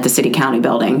downtown at the city county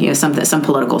building, you know, some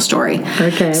political story.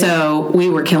 Okay. So we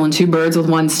were killing two birds with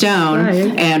one stone,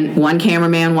 and one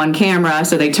cameraman, one camera.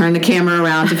 So they turned the camera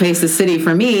around to face the city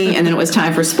for me, and then it was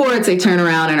time for sports. They turned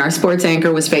around, and our sports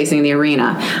anchor was facing the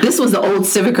arena. This was the old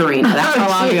Civic Arena. That's how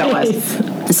long ago it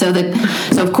was. So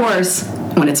of course,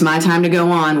 when it's my time to go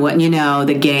on, wouldn't you know,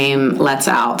 the game lets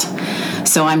out.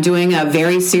 So I'm doing a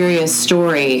very serious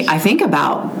story, I think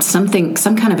about some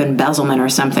kind of embezzlement or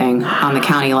something on the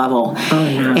county level. Oh,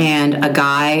 no. And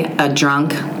a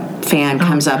drunk fan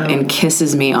comes up and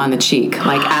kisses me on the cheek,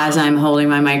 like as I'm holding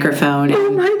my microphone.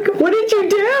 Oh my God, what did you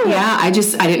do? Yeah, I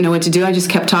didn't know what to do. I just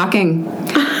kept talking.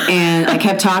 And I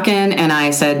kept talking, and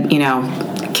I said,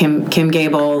 Kym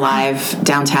Gable live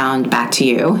downtown, back to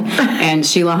you. And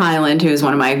Sheila Hyland, who's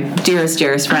one of my dearest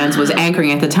friends, was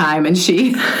anchoring at the time, and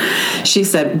she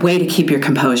said, way to keep your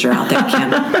composure out there,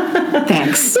 Kym.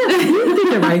 Thanks. Yeah, you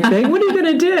did the right thing. What are you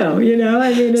going to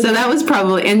do? So that was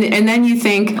probably, and then you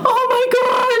think, oh my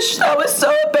gosh, that was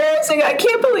so embarrassing. I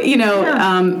can't believe,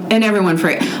 and everyone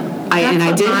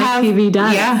I did have TV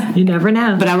does. Yeah, you never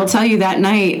know. But I will tell you, that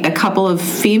night, a couple of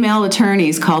female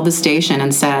attorneys called the station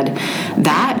and said,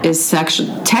 "That is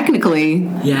technically,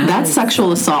 that's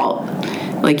sexual assault.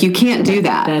 Like, you can't do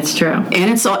that." That's true.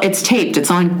 And it's taped.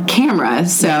 It's on camera.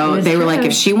 So they were like,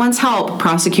 if she wants help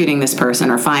prosecuting this person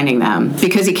or finding them,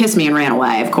 because he kissed me and ran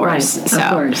away, of course. Right, so,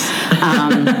 of course.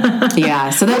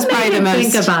 So that's probably the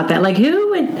most. Think about that. Like,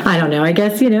 who would, I don't know, I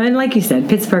guess, and like you said,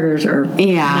 Pittsburghers are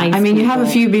nice you people. have a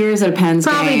few beers at a Penn's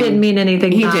game. Probably didn't mean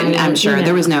anything. He didn't, I'm sure.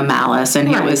 There was no malice, and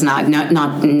it was not,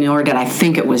 nor did I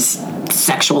think it was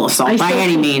sexual assault by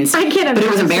any means. I can't imagine. But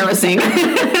it was embarrassing.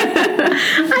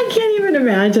 I can't even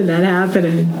imagine that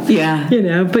happening.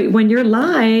 Yeah. But when you're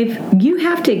live, you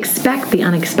have to expect the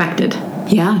unexpected.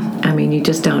 Yeah. You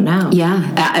just don't know.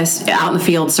 Yeah. Out in the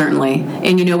field, certainly.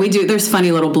 And, there's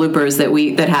funny little bloopers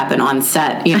that happen on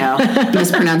set,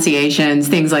 mispronunciations,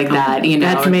 things like that,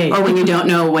 That's me. Or when you don't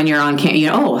know when you're on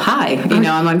camera, oh, hi,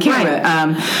 I'm on camera.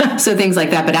 Right. So things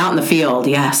like that. But out in the field,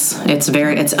 yes, it's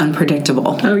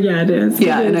unpredictable. Oh, yeah, it is.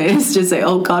 Yeah. And it's just say,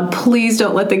 oh, God, please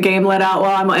don't let the game let out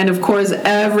while I'm on. And, of course,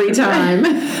 every time.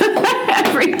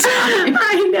 Every time.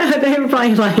 I know. They were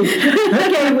probably like,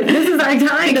 okay, this is our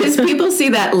time. Because people see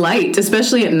that light,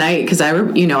 especially at night, because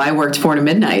I worked 4 to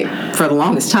midnight for the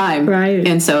longest time. Right.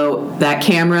 And so that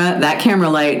camera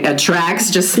light attracts,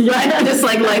 just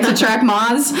like lights attract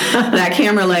moths, that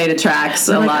camera light attracts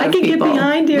a lot of people. I can get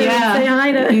behind you and say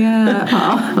hi to.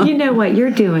 Yeah. Oh. You know what?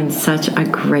 You're doing such a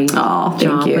great job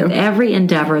with every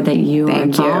endeavor that you are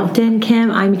involved in,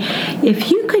 Kym.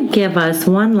 If you could give us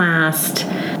one last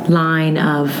line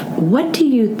of what do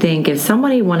you think if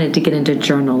somebody wanted to get into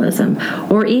journalism,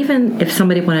 or even if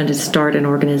somebody wanted to start an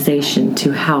organization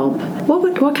to help,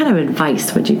 what kind of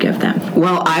advice would you give them?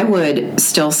 Well, I would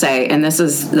still say, and this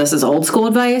is old school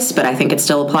advice, but I think it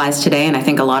still applies today, and I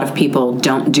think a lot of people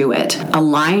don't do it.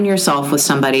 Align yourself with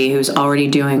somebody who's already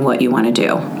doing what you want to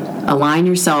do. Align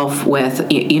yourself with,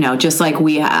 just like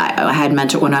I had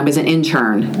mentored when I was an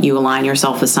intern, you align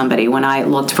yourself with somebody. When I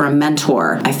looked for a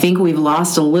mentor, I think we've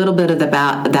lost a little bit of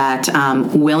that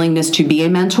willingness to be a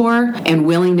mentor and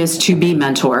willingness to be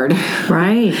mentored.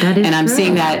 Right, that is And I'm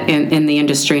seeing that in the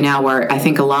industry now, where I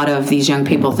think a lot of these young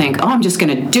people think, oh, I'm just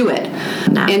going to do it.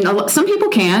 No. And some people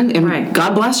can, and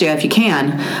God bless you if you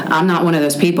can. I'm not one of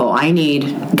those people. I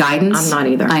need guidance. I'm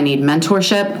not either. I need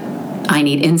mentorship. I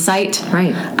need insight.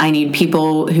 Right. I need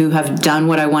people who have done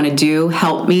what I want to do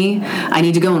help me. I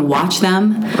need to go and watch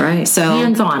them. Right. So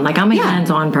hands-on. Like, I'm a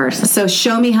hands-on person. So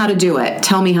show me how to do it.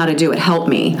 Tell me how to do it. Help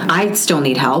me. I still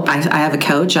need help. I have a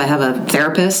coach. I have a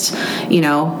therapist.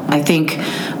 I think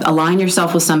align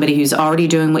yourself with somebody who's already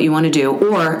doing what you want to do,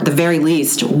 or at the very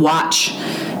least, watch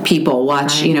people. Go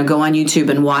on YouTube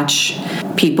and watch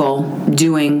people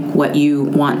doing what you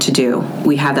want to do.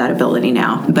 We have that ability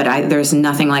now, but there's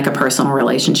nothing like a personal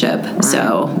relationship. Right.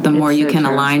 So the more you can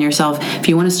align yourself, if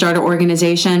you want to start an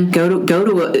organization, go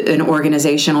to an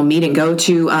organizational meeting, go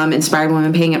to Inspired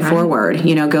Women Paying It Forward,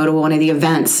 go to one of the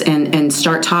events and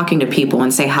start talking to people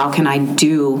and say, how can I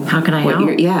help? How can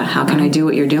I do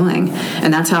what you're doing?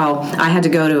 And that's how I had to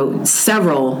go to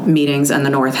several meetings in the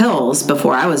North Hills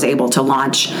before I was able to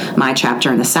launch my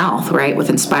chapter in the South, right, with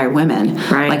Inspired Women.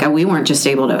 Right. Like, we weren't just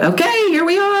able to, okay, here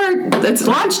we are, it's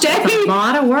launch day. It's a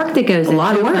lot of work that goes into it. A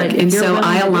lot of work. And so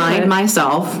I aligned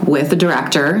myself with the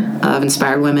director of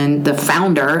Inspired Women, the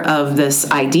founder of this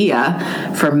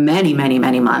idea, for many, many,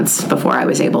 many months before I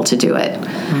was able to do it.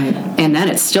 Right. And then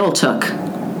it still took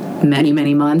many,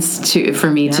 many months for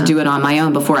me to do it on my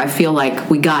own before I feel like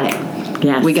we got it.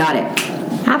 Yes. We got it.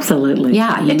 Absolutely.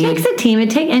 Yeah. It takes a team.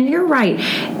 And you're right.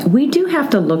 We do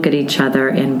have to look at each other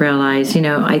and realize,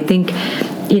 I think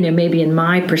maybe in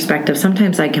my perspective,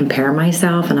 sometimes I compare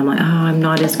myself and I'm like, oh, I'm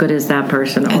not as good as that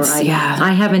person. Or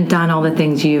I haven't done all the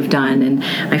things you've done. And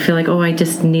I feel like, I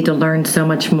just need to learn so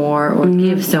much more or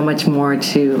give so much more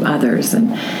to others.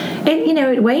 And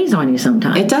it weighs on you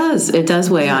sometimes. It does. It does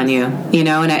weigh on you.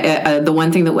 And the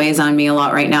one thing that weighs on me a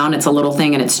lot right now, and it's a little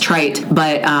thing and it's trite,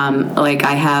 but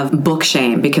I have book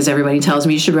shame because everybody tells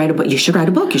me you should write a book. You should write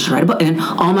a book. You should write a book. And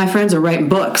all my friends are writing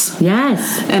books.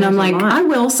 Yes. And I'm like, I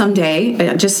will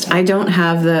someday. I don't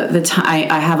have the time.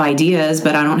 I have ideas,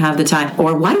 but I don't have the time.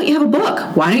 Or why don't you have a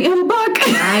book? Why don't you have a book?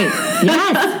 Right.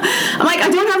 Yes. I'm like, I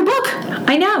don't have a book.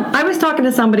 I know. I was talking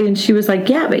to somebody and she was like,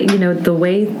 yeah, but the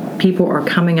way people are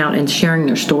coming out and sharing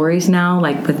their stories now,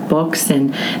 like with books,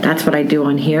 and that's what I do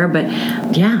on here. But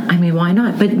yeah, why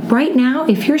not? But right now,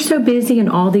 if you're so busy and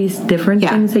all these different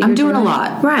things that I'm doing a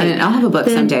lot. Right. I'll have a book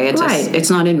someday. It's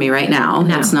not in me right now.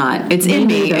 No. It's not. It's in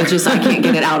me. It's just I can't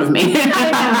get it out of me. Me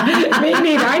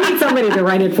neither. I need somebody to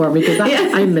write it for me because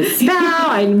I misspell.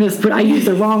 I use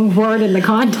the wrong word in the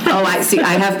context. Oh, I see.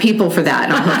 I have people for that.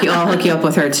 And I'll hook you up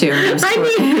with her too. I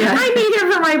need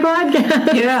her for my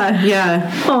podcast.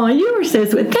 Yeah. Oh, you were so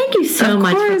sweet. Thank you so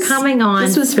much for coming on.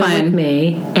 This was fun with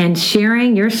me and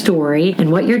sharing your story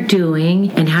and what you're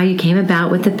doing and how you came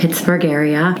about with the Pittsburgh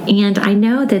area. And I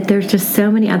know that there's just so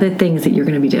many other things that you're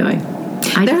going to be doing.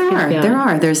 There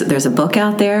are. There's a book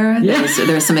out there. Yeah.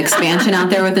 There's some expansion out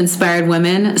there with inspired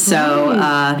women. So,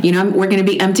 we're going to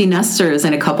be empty nesters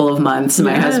in a couple of months,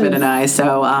 my husband and I.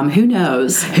 So, who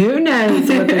knows? Who knows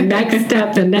what the next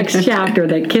step, the next chapter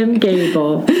that Kym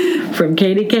Gable from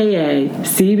KDKA,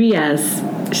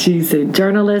 CBS, she's a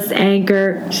journalist,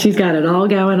 anchor. She's got it all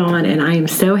going on, and I am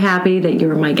so happy that you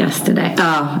were my guest today.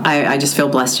 Oh, I just feel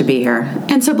blessed to be here,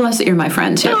 and so blessed that you're my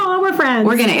friend too. Oh, we're friends.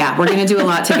 We're gonna do a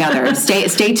lot together.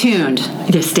 Stay tuned.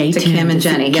 Just stay tuned. Kym and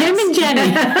Jenny. Kym and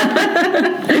Jenny.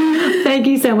 Thank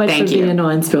you so much for being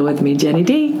on Spill With Me, Jenny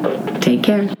D. Take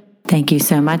care. Thank you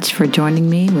so much for joining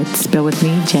me with Spill With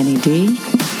Me, Jenny D.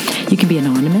 You can be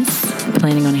anonymous,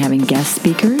 planning on having guest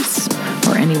speakers,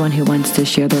 or anyone who wants to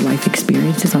share their life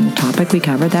experiences on the topic we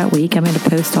covered that week. I'm going to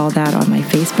post all that on my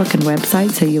Facebook and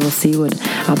website, so you will see what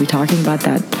I'll be talking about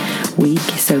that week.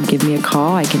 So give me a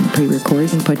call. I can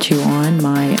pre-record and put you on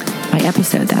my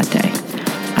episode that day.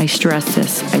 I stress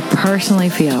this. I personally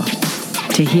feel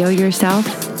to heal yourself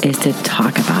is to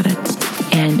talk about it.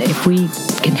 And if we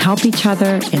can help each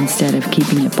other instead of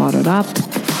keeping it bottled up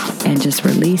and just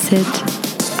release it,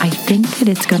 I think that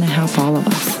it's going to help all of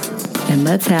us. And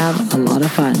let's have a lot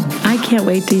of fun. I can't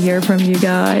wait to hear from you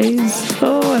guys.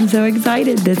 Oh, I'm so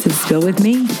excited. This is Spill With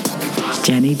Me,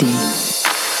 Jenny D.